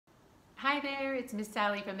Hi there, it's Miss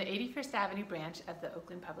Sally from the 81st Avenue branch of the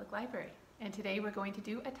Oakland Public Library. And today we're going to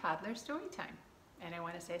do a toddler story time. And I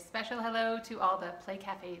want to say a special hello to all the Play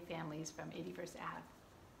Cafe families from 81st Ave.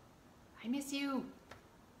 I miss you.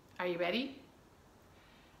 Are you ready?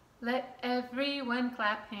 Let everyone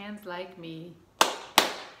clap hands like me.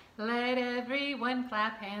 Let everyone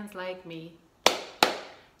clap hands like me.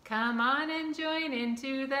 Come on and join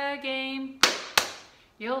into the game.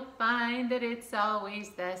 You'll find that it's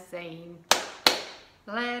always the same.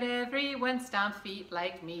 Let everyone stomp feet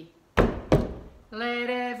like me. Let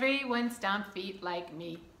everyone stomp feet like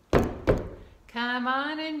me. Come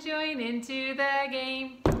on and join into the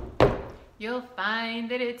game. You'll find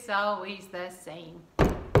that it's always the same.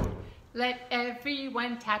 Let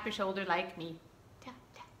everyone tap your shoulder like me. Tap,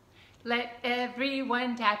 tap. Let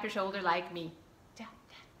everyone tap your shoulder like me. Tap,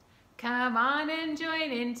 tap. Come on and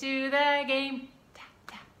join into the game.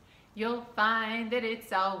 You'll find that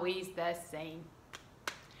it's always the same.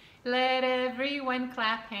 Let everyone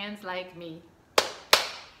clap hands like me.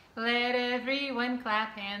 Let everyone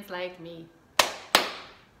clap hands like me.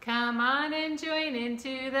 Come on and join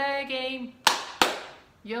into the game.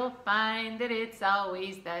 You'll find that it's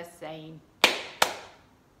always the same.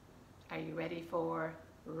 Are you ready for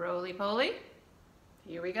roly-poly?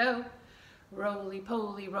 Here we go.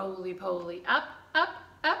 Roly-poly, roly-poly, up, up,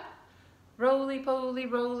 up. Roly-poly,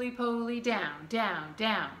 roly-poly, down, down,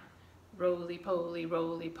 down. Roly-poly,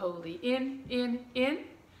 roly-poly, in, in.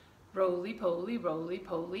 Roly-poly,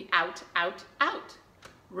 roly-poly, out, out, out.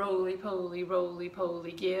 Roly-poly,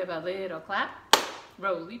 roly-poly, give a little clap.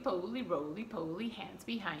 Roly-poly, roly-poly, hands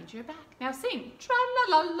behind your back. Now sing,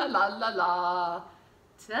 tra-la-la-la-la-la-la.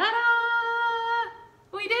 Ta-da!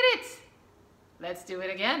 We did it! Let's do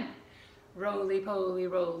it again. Roly-poly,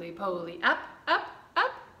 roly-poly, up, up,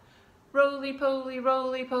 up. Roly-poly,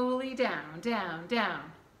 roly-poly, down, down,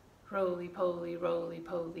 down. Roly-poly,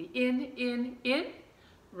 roly-poly, in, in.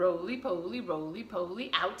 Roly-poly,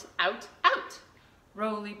 roly-poly, out, out, out.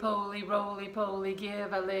 Roly-poly, roly-poly,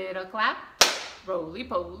 give a little clap.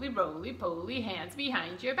 Roly-poly, roly-poly, hands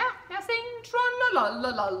behind your back. Now sing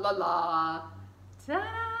tra-la-la-la-la-la-la. Ta-da!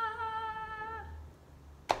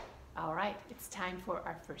 All right, it's time for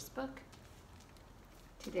our first book.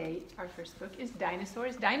 Today, our first book is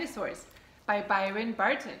Dinosaurs, Dinosaurs by Byron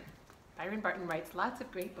Barton. Byron Barton writes lots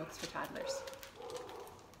of great books for toddlers.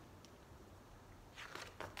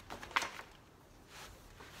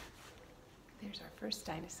 There's our first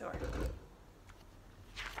dinosaur.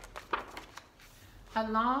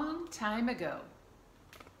 A long time ago,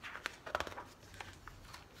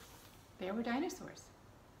 there were dinosaurs.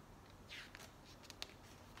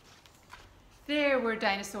 There were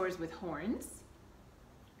dinosaurs with horns,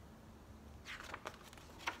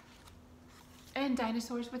 and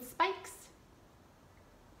dinosaurs with spikes.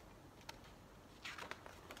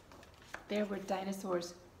 There were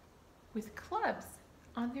dinosaurs with clubs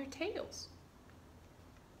on their tails.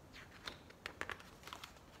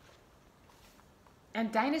 And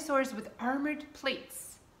dinosaurs with armored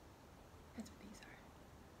plates. That's what these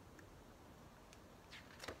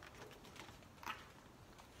are.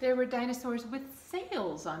 There were dinosaurs with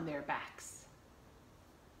sails on their backs.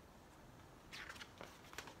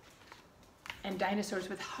 And dinosaurs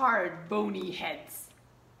with hard, bony heads.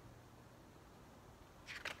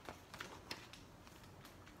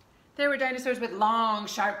 There were dinosaurs with long,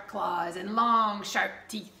 sharp claws and long, sharp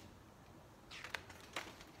teeth.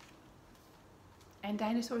 And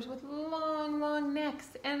dinosaurs with long, long necks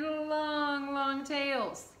and long, long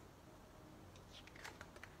tails.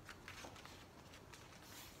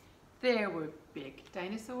 There were big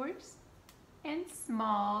dinosaurs and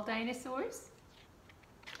small dinosaurs.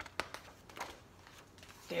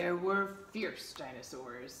 There were fierce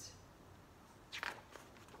dinosaurs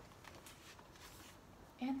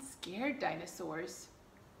and scared dinosaurs.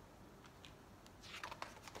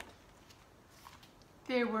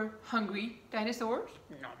 There were hungry dinosaurs.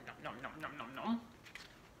 Nom, nom, nom, nom, nom, nom, nom.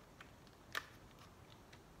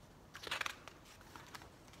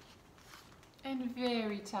 And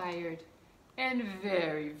very tired and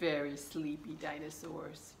very, very sleepy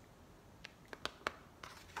dinosaurs.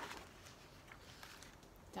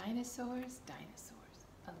 Dinosaurs, dinosaurs,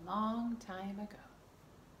 a long time ago.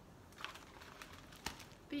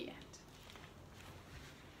 The end.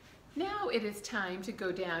 Now it is time to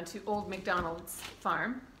go down to Old MacDonald's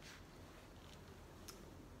farm.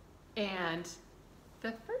 And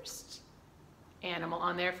the first animal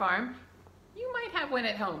on their farm, you might have one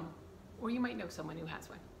at home, or you might know someone who has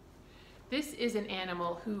one. This is an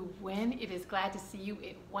animal who, when it is glad to see you,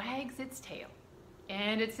 it wags its tail.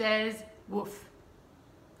 And it says, woof.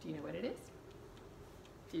 Do you know what it is?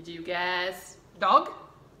 Did you guess dog?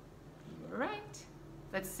 You were right.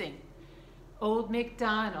 Let's sing. Old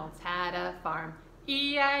MacDonald's had a farm,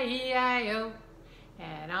 E-I-E-I-O.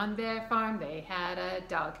 And on their farm they had a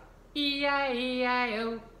dog,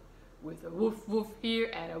 E-I-E-I-O. With a woof woof here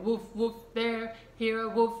and a woof woof there. Here a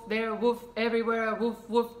woof, there a woof, everywhere a woof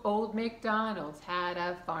woof. Old MacDonald's had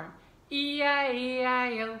a farm,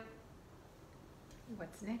 E-I-E-I-O.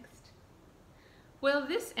 What's next? Well,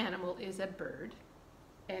 this animal is a bird,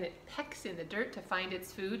 and it pecks in the dirt to find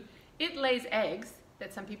its food. It lays eggs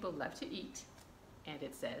that some people love to eat, and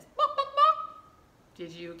it says, bok, bok, bok.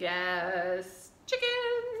 Did you guess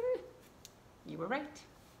chicken? You were right.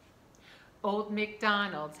 Old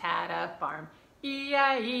MacDonald's had a farm,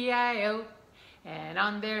 E-I-E-I-O. And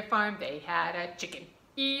on their farm they had a chicken,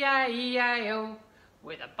 E-I-E-I-O.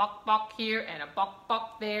 With a bok bok here and a bok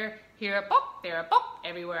bok there. Here a bok, there a bok,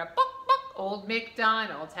 everywhere a bok bok. Old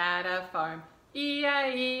MacDonald's had a farm,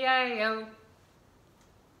 E-I-E-I-O.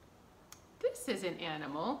 This is an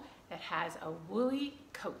animal that has a woolly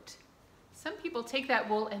coat. Some people take that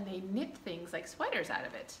wool and they knit things like sweaters out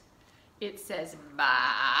of it. It says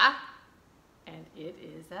ba, and it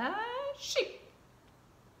is a sheep.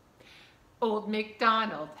 Old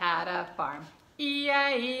MacDonald had a farm,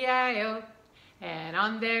 E-I-E-I-O. And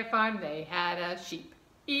on their farm they had a sheep,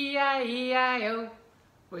 E-I-E-I-O.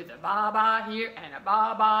 With a ba-ba here and a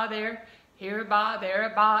ba-ba there. Here a ba, there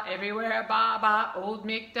a ba, everywhere a ba-ba. Old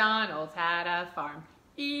MacDonald's had a farm,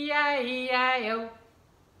 E-I-E-I-O.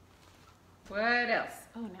 What else?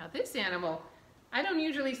 Oh, now this animal, I don't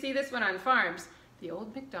usually see this one on farms. The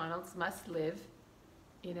old MacDonalds must live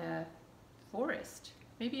in a forest,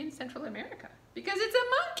 maybe in Central America, because it's a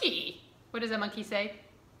monkey. What does a monkey say?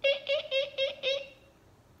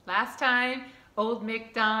 Last time, old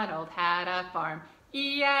MacDonald had a farm,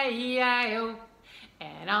 E-I-E-I-O.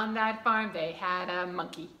 And on that farm they had a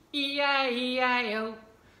monkey, E-I-E-I-O.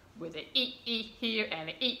 With an E-E here and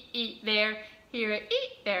an E-E there. Here a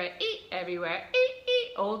E, there a E, everywhere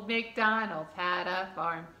E-E. Old MacDonald had a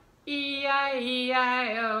farm, E-I-E-I-O.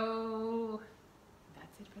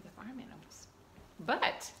 That's it for the farm animals.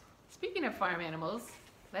 But, speaking of farm animals,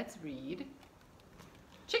 let's read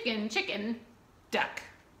Chicken, Chicken, Duck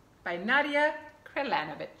by Nadia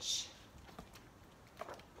Krelanovich.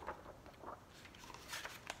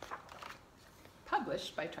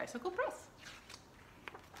 Published by Tricycle Press.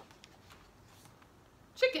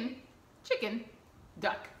 Chicken, chicken,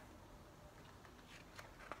 duck.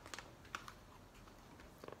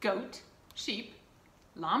 Goat, sheep,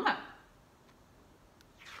 llama.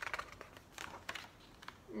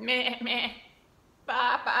 Meh, meh,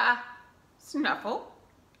 ba, ba, snuffle,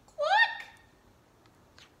 quack.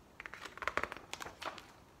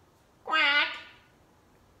 Quack.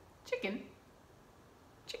 Chicken,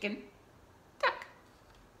 chicken, duck.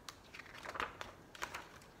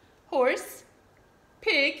 Horse,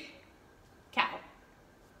 pig, cow.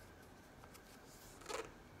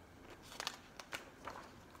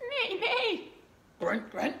 Neigh, neigh. Grunt,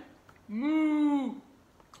 grunt. Moo.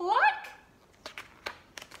 Cluck.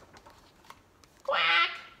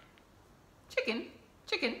 Quack. Chicken,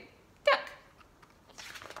 chicken, duck.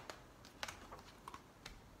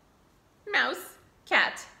 Mouse,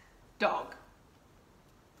 cat, dog.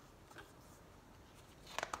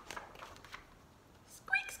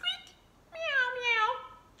 Squeak, squeak. Meow, meow.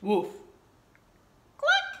 Woof.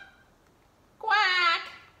 Cluck. Quack.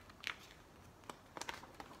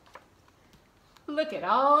 Look at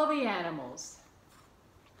all the animals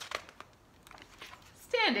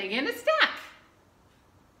standing in a stack.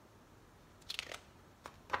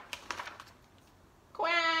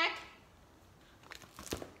 Quack.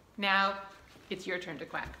 Now it's your turn to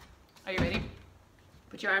quack. Are you ready?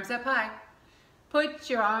 Put your arms up high. Put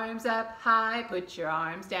your arms up high, put your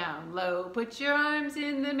arms down low. Put your arms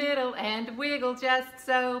in the middle and wiggle just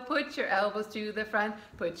so. Put your elbows to the front,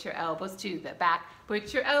 put your elbows to the back.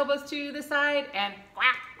 Put your elbows to the side and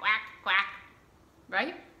quack, quack, quack.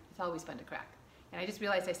 Right? It's always fun to quack. And I just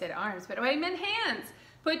realized I said arms, but I meant hands.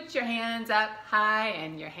 Put your hands up high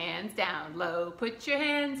and your hands down low. Put your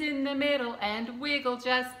hands in the middle and wiggle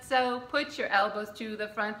just so. Put your elbows to the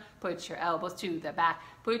front, put your elbows to the back.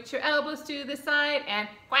 Put your elbows to the side and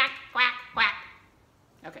quack, quack, quack.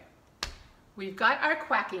 Okay, we've got our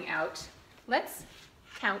quacking out. Let's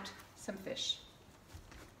count some fish.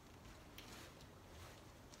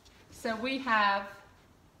 So we have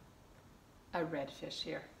a red fish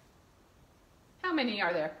here. How many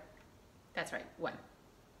are there? That's right, one.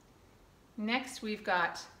 Next, we've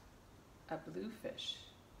got a blue fish.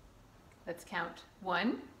 Let's count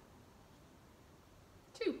 1,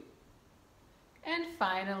 2. And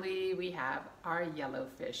finally, we have our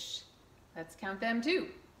yellowfish. Let's count them too.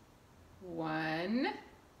 1,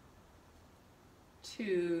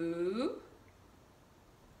 2,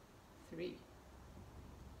 3.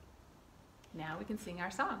 Now we can sing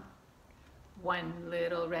our song. One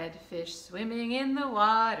little red fish swimming in the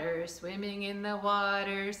water, swimming in the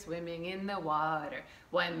water, swimming in the water.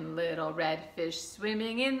 One little red fish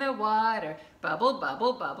swimming in the water, bubble,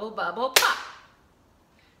 bubble, bubble, bubble, pop.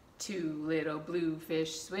 Two little blue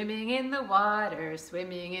fish swimming in the water,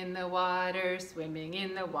 swimming in the water, swimming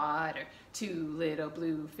in the water. Two little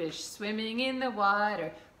blue fish swimming in the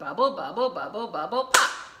water, bubble, bubble, bubble, bubble,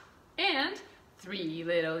 pop. And 3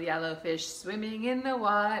 little yellow fish swimming in the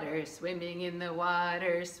water, swimming in the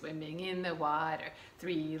water, swimming in the water.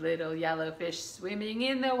 3 little yellow fish swimming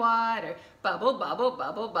in the water, bubble, bubble,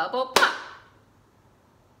 bubble, bubble, pop.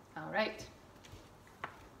 All right.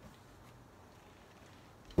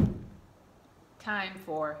 Time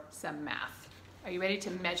for some math. Are you ready to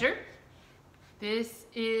measure? This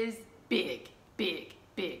is big, big,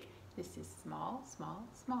 big. This is small, small,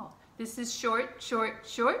 small. This is short, short,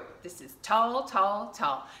 short. This is tall, tall,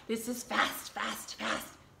 tall. This is fast, fast, fast.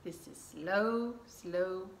 This is slow,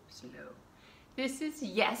 slow, slow. This is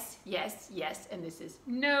yes, yes, yes, and this is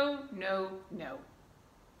no, no, no.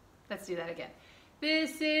 Let's do that again.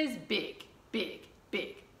 This is big, big,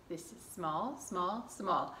 big. This is small, small,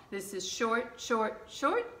 small. This is short, short,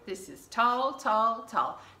 short. This is tall, tall,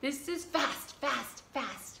 tall. This is fast, fast,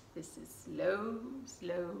 fast. This is slow,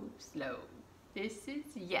 slow, slow. This is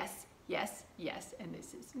yes, yes, yes, and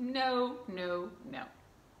this is no, no, no.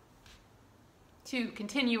 To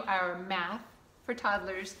continue our math for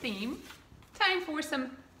toddlers theme, time for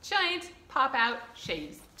some giant pop-out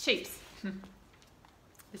shapes.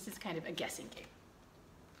 This is kind of a guessing game.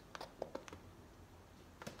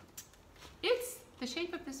 It's the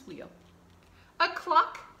shape of this wheel, a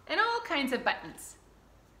clock, and all kinds of buttons.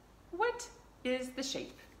 What is the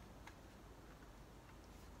shape?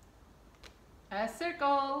 A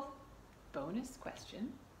circle. Bonus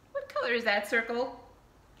question. What color is that circle?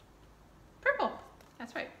 Purple.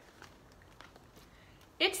 That's right.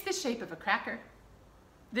 It's the shape of a cracker,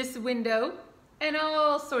 this window, and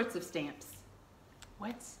all sorts of stamps.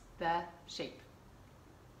 What's the shape?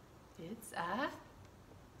 It's a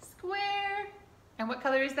square. And what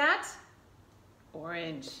color is that?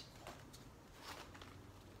 Orange.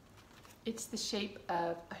 It's the shape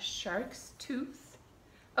of a shark's tooth,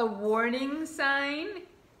 a warning sign,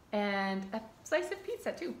 and a slice of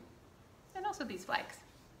pizza too. And also these flags.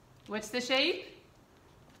 What's the shape?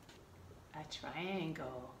 A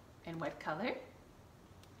triangle. And what color?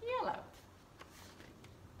 Yellow.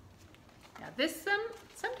 Now this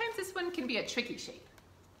sometimes this one can be a tricky shape.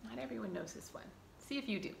 Not everyone knows this one. See if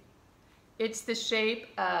you do. It's the shape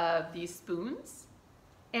of these spoons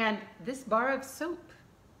and this bar of soap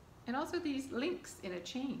and also these links in a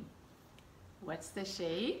chain. What's the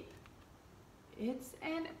shape? It's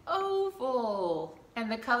an oval.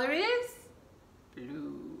 And the color is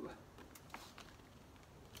blue.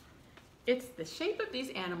 It's the shape of these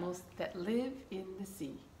animals that live in the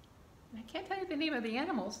sea. And I can't tell you the name of the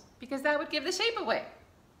animals because that would give the shape away.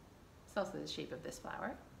 It's also the shape of this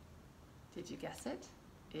flower. Did you guess it?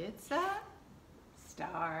 It's a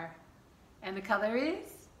star. And the color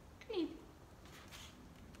is green.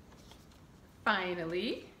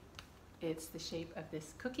 Finally, it's the shape of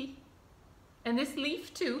this cookie. And this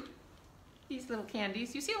leaf too. These little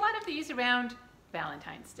candies. You see a lot of these around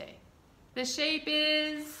Valentine's Day. The shape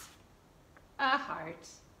is a heart.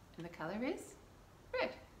 And the color is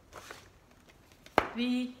red.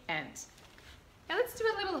 The end. Now let's do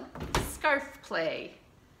a little scarf play.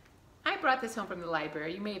 I brought this home from the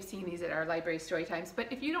library. You may have seen these at our library story times,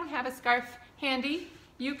 but if you don't have a scarf handy,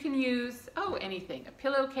 you can use, anything, a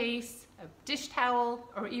pillowcase, a dish towel,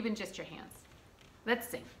 or even just your hands. Let's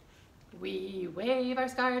sing. We wave our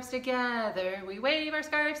scarves together, we wave our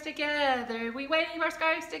scarves together, we wave our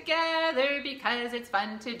scarves together because it's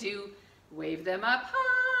fun to do. Wave them up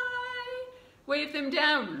high, wave them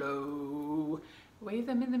down low, wave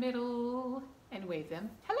them in the middle, and wave them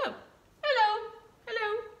hello, hello,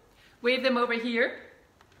 hello. Wave them over here,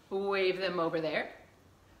 wave them over there,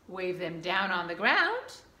 wave them down on the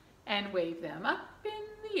ground, and wave them up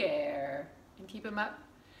in the air. And keep them up.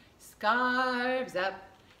 Scarves up,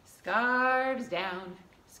 scarves down,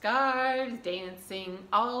 scarves dancing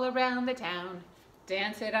all around the town.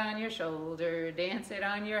 Dance it on your shoulder, dance it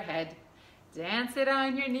on your head, dance it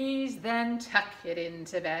on your knees, then tuck it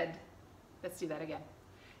into bed. Let's do that again.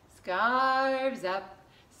 Scarves up,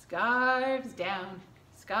 scarves down,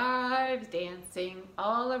 scarves dancing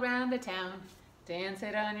all around the town. Dance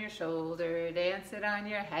it on your shoulder, dance it on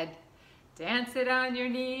your head, dance it on your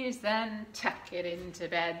knees, then tuck it into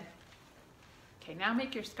bed. Okay, now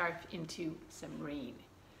make your scarf into some rain.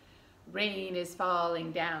 Rain is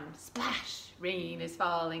falling down, splash. Rain is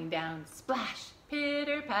falling down, splash.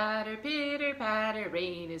 Pitter patter,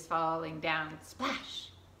 rain is falling down, splash.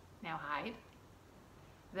 Now hide.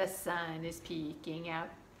 The sun is peeking out,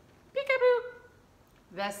 peekaboo.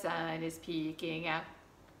 The sun is peeking out,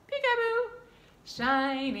 peekaboo.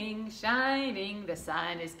 Shining, shining, the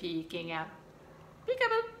sun is peeking out,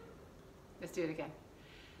 peekaboo. Let's do it again.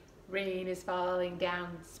 Rain is falling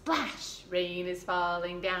down, splash. Rain is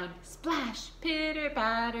falling down, splash. Pitter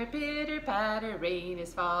patter, rain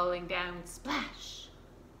is falling down, splash.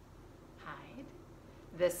 Hide.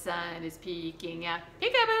 The sun is peeking out,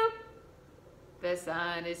 peekaboo. The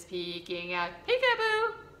sun is peeking out,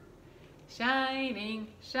 peekaboo. Shining,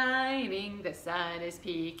 shining, the sun is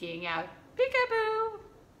peeking out, peekaboo.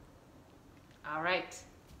 All right.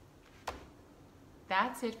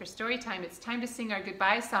 That's it for story time. It's time to sing our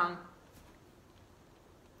goodbye song.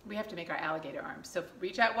 We have to make our alligator arms. So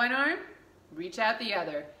reach out one arm, reach out the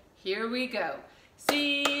other. Here we go.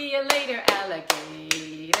 See you later,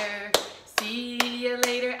 alligator. See you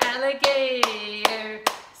later, alligator.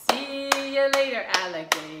 See you later,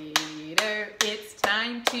 alligator. It's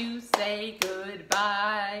time to say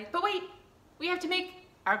goodbye. But wait, we have to make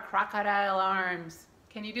our crocodile arms.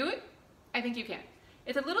 Can you do it? I think you can.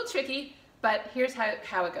 It's a little tricky, but here's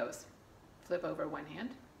how it goes. Flip over one hand,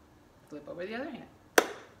 flip over the other hand.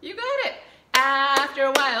 You got it. After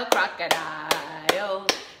a while, crocodile.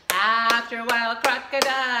 After a while,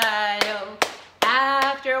 crocodile.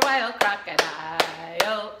 After a while,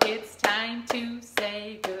 crocodile. It's time to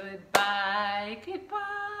say goodbye.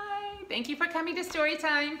 Goodbye. Thank you for coming to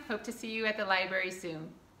Storytime. Hope to see you at the library soon.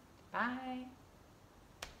 Bye.